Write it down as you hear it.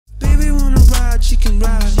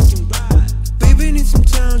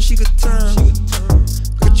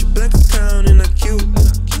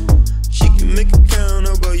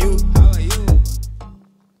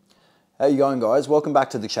you going, guys? Welcome back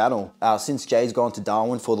to the channel. Since Jay's gone to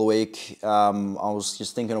Darwin for the week, I was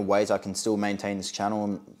just thinking of ways I can still maintain this channel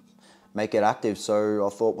and make it active. So I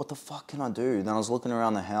thought, what the fuck can I do? Then I was looking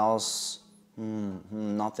around the house,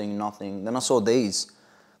 nothing. Then I saw these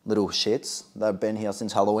little shits that have been here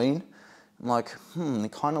since Halloween. I'm like,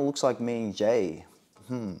 it kind of looks like me and Jay.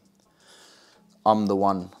 I'm the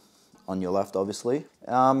one on your left, obviously.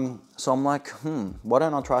 So I'm like, why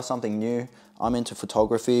don't I try something new? I'm into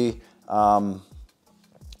photography.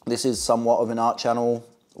 This is somewhat of an art channel.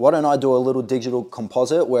 Why don't I do a little digital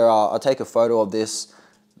composite where I take a photo of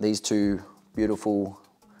these two beautiful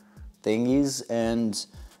thingies and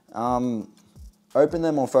open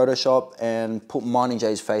them on Photoshop and put mine and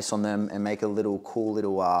Jay's face on them and make a little cool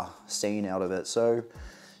little scene out of it. So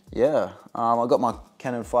yeah, I got my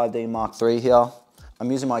Canon 5D Mark III here.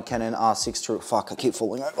 I'm using my Canon R6 to, fuck, I keep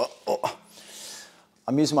falling over. Oh.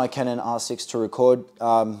 I'm using my Canon R6 to record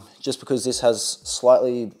just because this has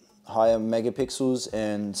slightly higher megapixels,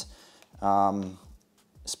 and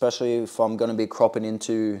especially if I'm going to be cropping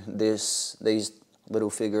into these little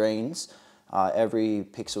figurines, every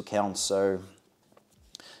pixel counts. So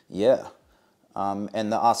yeah,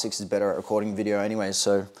 and the R6 is better at recording video anyway.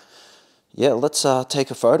 So yeah, let's take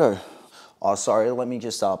a photo. Oh, sorry, let me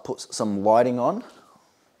just put some lighting on.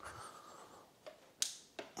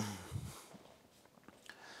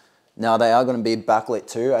 Now they are going to be backlit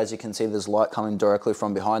too. As you can see, there's light coming directly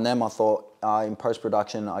from behind them. I thought in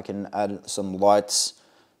post-production I can add some lights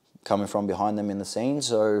coming from behind them in the scene.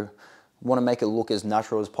 So I want to make it look as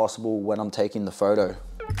natural as possible when I'm taking the photo.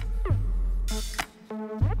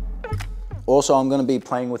 Also, I'm going to be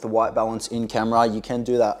playing with the white balance in camera. You can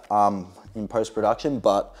do that in post-production,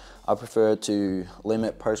 but I prefer to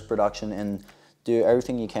limit post-production and do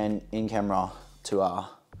everything you can in camera to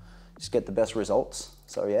just get the best results.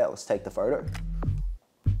 So yeah, let's take the photo.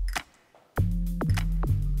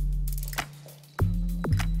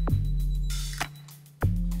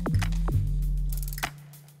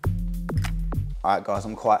 All right guys,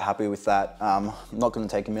 I'm quite happy with that. I'm not gonna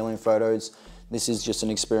take a million photos. This is just an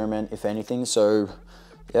experiment, if anything. So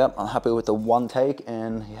yeah, I'm happy with the one take,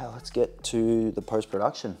 and yeah, let's get to the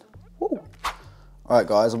post-production. All right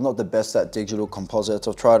guys, I'm not the best at digital composites.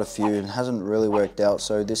 I've tried a few and it hasn't really worked out.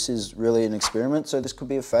 So this is really an experiment. So this could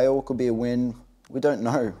be a fail, could be a win. We don't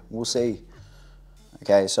know, we'll see.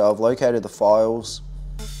 Okay, so I've located the files.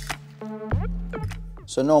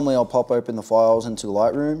 So normally I'll pop open the files into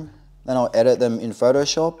Lightroom, then I'll edit them in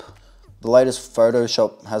Photoshop. The latest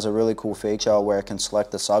Photoshop has a really cool feature where it can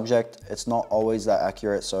select the subject. It's not always that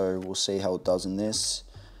accurate, so we'll see how it does in this.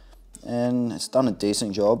 And it's done a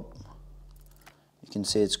decent job. You can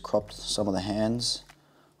see it's cropped some of the hands.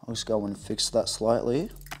 I'll just go and fix that slightly.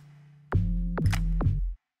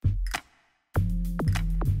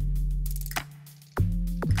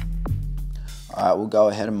 Alright, we'll go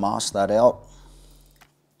ahead and mask that out.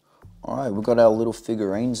 Alright, we've got our little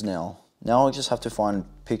figurines now. Now I just have to find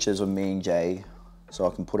pictures of me and Jay so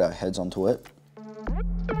I can put our heads onto it.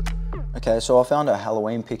 Okay, so I found our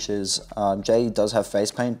Halloween pictures. Jay does have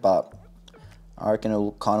face paint, but I reckon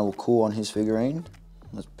it'll kind of look cool on his figurine.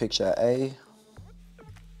 Let's picture A.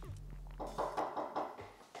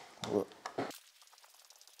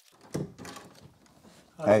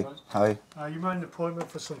 Hey, hi. You made an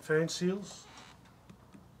appointment for some fan seals?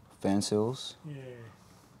 Fan seals? Yeah.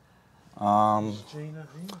 Gina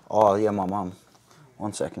here? Oh yeah, my mum.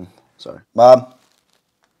 1 second, sorry. Mum?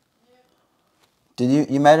 Did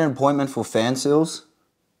you made an appointment for fan seals?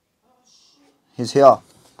 He's here.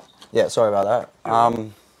 Yeah, sorry about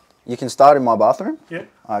that. You can start in my bathroom? Yeah.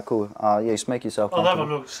 Alright, cool. Yeah, just make yourself I'll comfortable.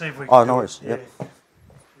 have a look, see if we can Oh, no worries, yep. The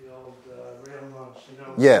old round ones, you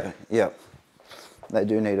know. Yeah. They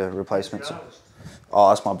do need a replacement. So. Oh,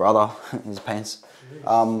 that's my brother, his pants.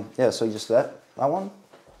 Yeah, so just that one?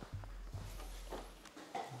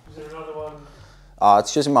 Is there another one?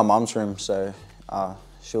 It's just in my mum's room, so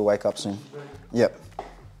she'll wake up soon. Yep.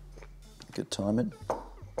 Good timing.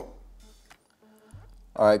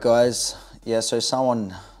 Alright guys, yeah, so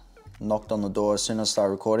someone knocked on the door as soon as I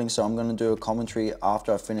started recording, so I'm going to do a commentary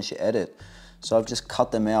after I finish the edit. So I've just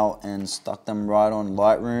cut them out and stuck them right on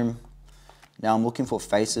Lightroom. Now I'm looking for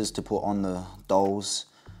faces to put on the dolls.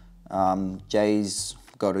 Jay's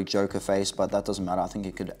got a Joker face, but that doesn't matter. I think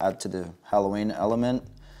it could add to the Halloween element.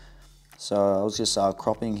 So I was just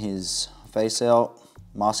cropping his face out,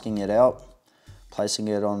 masking it out, placing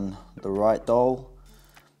it on the right doll.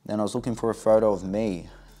 Then I was looking for a photo of me,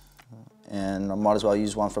 and I might as well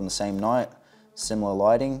use one from the same night, similar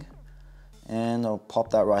lighting, and I'll pop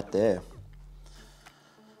that right there.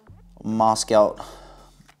 Mask out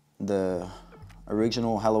the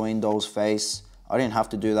original Halloween doll's face. I didn't have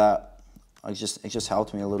to do that. It just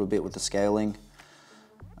helped me a little bit with the scaling.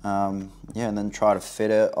 Yeah, and then try to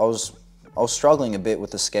fit it. I was struggling a bit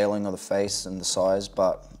with the scaling of the face and the size,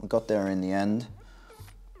 but we got there in the end.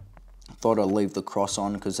 Thought I'd leave the cross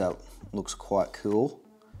on because that looks quite cool,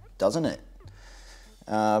 doesn't it?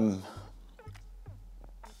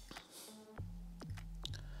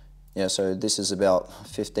 Yeah, so this is about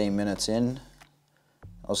 15 minutes in.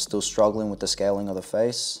 I was still struggling with the scaling of the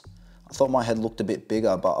face. I thought my head looked a bit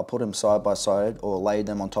bigger, but I put them side by side or laid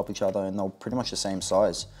them on top of each other and they're pretty much the same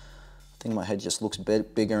size. I think my head just looks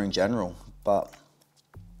bigger in general, but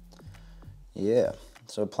yeah.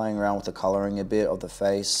 So playing around with the coloring a bit of the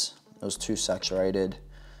face. It was too saturated.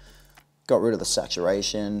 Got rid of the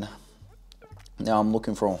saturation. Now I'm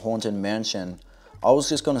looking for a haunted mansion. I was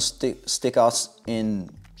just gonna stick us in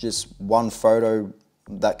just one photo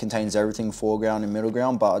that contains everything, foreground and middle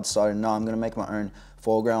ground, but I decided no, I'm gonna make my own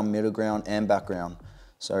foreground, middle ground and background.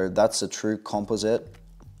 So that's a true composite.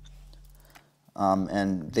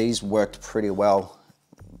 And these worked pretty well.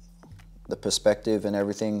 The perspective and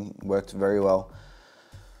everything worked very well.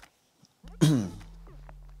 And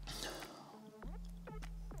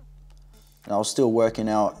I was still working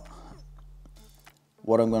out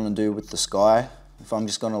what I'm going to do with the sky. If I'm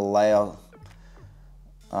just going to layer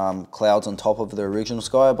clouds on top of the original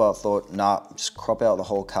sky, but I thought, nah, just crop out the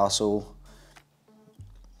whole castle.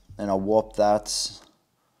 And I warped that.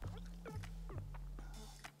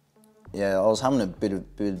 Yeah, I was having a bit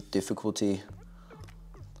of difficulty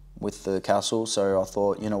with the castle, so I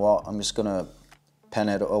thought, you know what, I'm just going to pen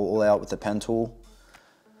it all out with the pen tool.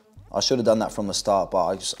 I should have done that from the start, but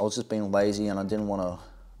I was just being lazy and I didn't want to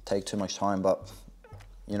take too much time, but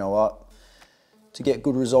you know what? To get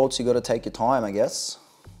good results, you got to take your time, I guess.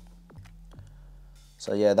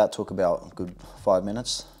 So yeah, that took about a good 5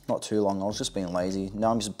 minutes. Not too long, I was just being lazy.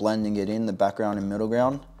 Now I'm just blending it in, the background and middle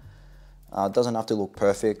ground. It doesn't have to look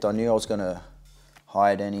perfect. I knew I was going to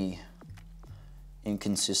hide any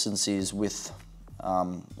inconsistencies with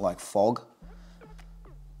like fog.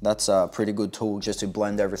 That's a pretty good tool just to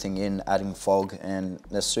blend everything in, adding fog, and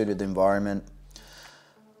that suited the environment.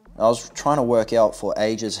 I was trying to work out for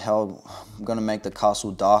ages how I'm going to make the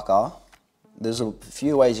castle darker. There's a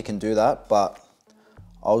few ways you can do that, but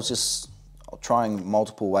I was just trying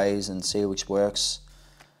multiple ways and see which works.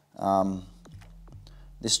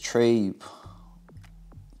 This tree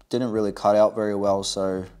didn't really cut out very well,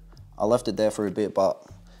 so I left it there for a bit, but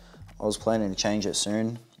I was planning to change it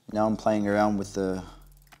soon. Now I'm playing around with the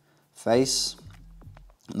face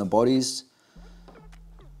and the bodies.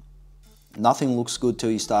 Nothing looks good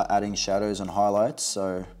till you start adding shadows and highlights.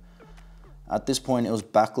 So at this point it was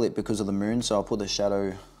backlit because of the moon, so I put the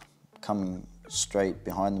shadow coming straight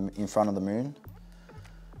behind in front of the moon.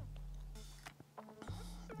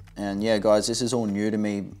 And yeah guys, this is all new to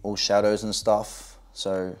me, all shadows and stuff,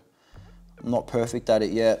 so I'm not perfect at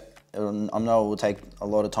it yet. I know it will take a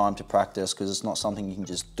lot of time to practice because it's not something you can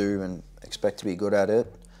just do and expect to be good at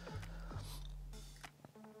it.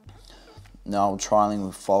 Now I'm trialing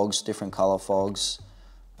with fogs, different color fogs.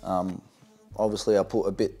 Obviously I put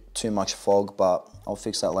a bit too much fog, but I'll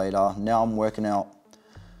fix that later. Now I'm working out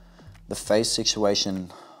the face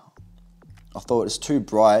situation. I thought it's too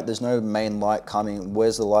bright, there's no main light coming.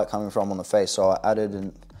 Where's the light coming from on the face? So I added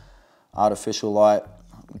an artificial light,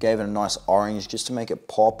 gave it a nice orange just to make it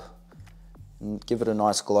pop and give it a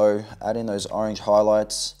nice glow. Add in those orange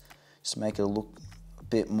highlights, just make it look a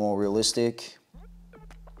bit more realistic.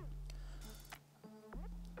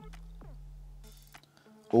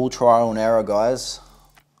 All trial and error, guys.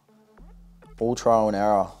 All trial and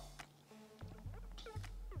error.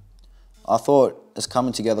 I thought it's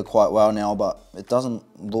coming together quite well now, but it doesn't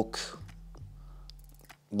look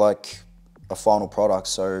like a final product,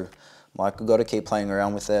 so I've got to keep playing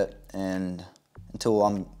around with it and until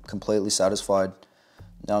I'm completely satisfied.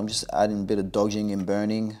 Now I'm just adding a bit of dodging and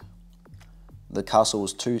burning. The castle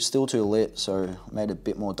was still too lit, so I made it a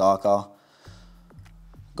bit more darker.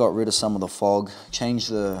 Got rid of some of the fog, changed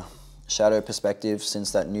the shadow perspective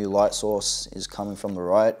since that new light source is coming from the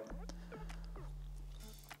right.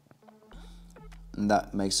 And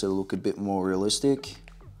that makes it look a bit more realistic.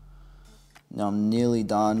 Now I'm nearly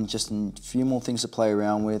done, just a few more things to play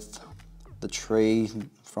around with. The tree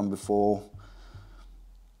from before.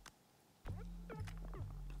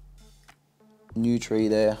 New tree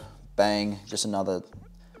there, bang, just another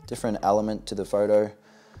different element to the photo.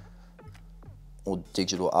 Or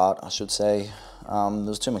digital art, I should say.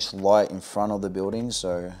 There's too much light in front of the building,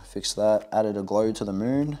 so fixed that. Added a glow to the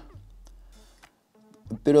moon.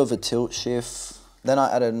 A bit of a tilt shift, Then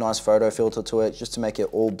I added a nice photo filter to it just to make it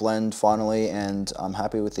all blend finally, and I'm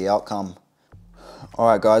happy with the outcome.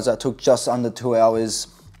 Alright guys, that took just under 2 hours.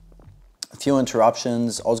 A few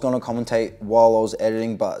interruptions. I was going to commentate while I was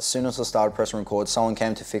editing, but as soon as I started pressing record, someone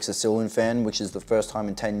came to fix a ceiling fan, which is the first time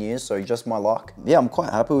in 10 years, so just my luck. Yeah, I'm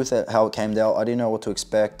quite happy with it, how it came out. I didn't know what to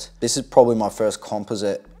expect. This is probably my first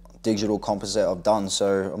digital composite I've done,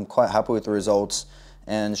 so I'm quite happy with the results.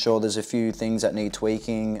 And sure, there's a few things that need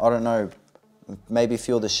tweaking. I don't know, maybe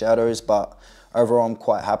feel the shadows, but overall I'm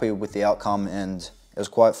quite happy with the outcome, and it was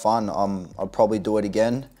quite fun. I'd probably do it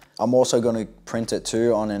again. I'm also going to print it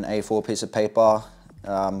too on an A4 piece of paper,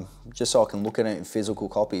 just so I can look at it in physical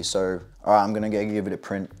copy. So, alright, I'm going to go give it a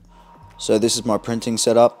print. So this is my printing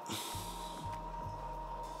setup,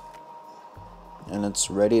 and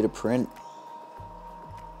it's ready to print.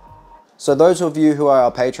 So those of you who are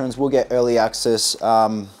our patrons will get early access.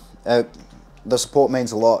 The support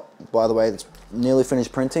means a lot, by the way. It's nearly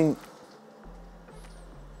finished printing.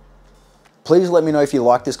 Please let me know if you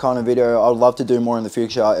like this kind of video. I would love to do more in the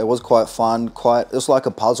future. It was quite fun, it was like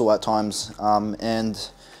a puzzle at times. And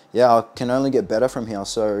yeah, I can only get better from here.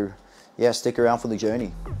 So yeah, stick around for the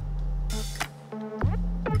journey.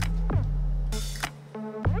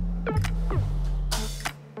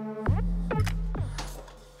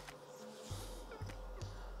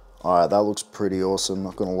 Alright, that looks pretty awesome,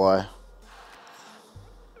 not gonna lie.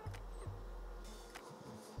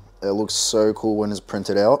 It looks so cool when it's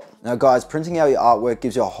printed out. Now guys, printing out your artwork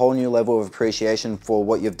gives you a whole new level of appreciation for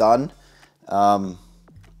what you've done. And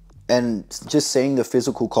just seeing the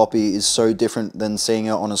physical copy is so different than seeing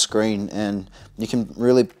it on a screen, and you can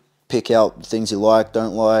really pick out things you like,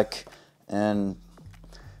 don't like. And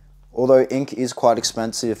although ink is quite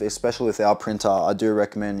expensive, especially with our printer, I do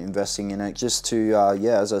recommend investing in it just to,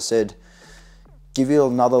 yeah, as I said, give you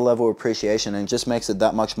another level of appreciation, and it just makes it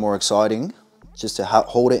that much more exciting. Just to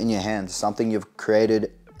hold it in your hands, something you've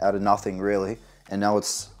created out of nothing really, and now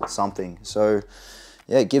it's something. So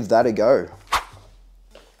yeah, give that a go.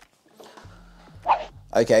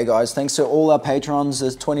 Okay guys, thanks to all our patrons.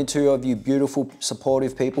 There's 22 of you beautiful,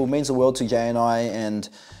 supportive people. It means the world to Jay and I, and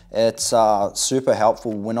it's super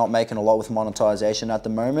helpful. We're not making a lot with monetization at the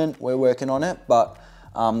moment. We're working on it, but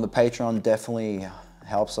the Patreon definitely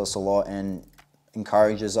helps us a lot and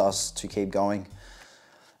encourages us to keep going.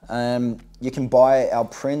 You can buy our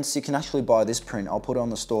prints. You can actually buy this print. I'll put it on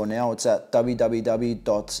the store now. It's at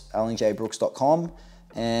www.alanjbrooks.com,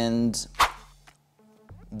 and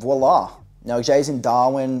voila. Now Jay's in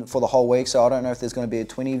Darwin for the whole week, so I don't know if there's going to be a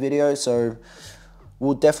 20 video, so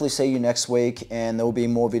we'll definitely see you next week, and there will be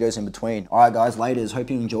more videos in between. Alright guys, laters. Hope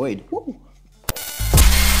you enjoyed. Woo.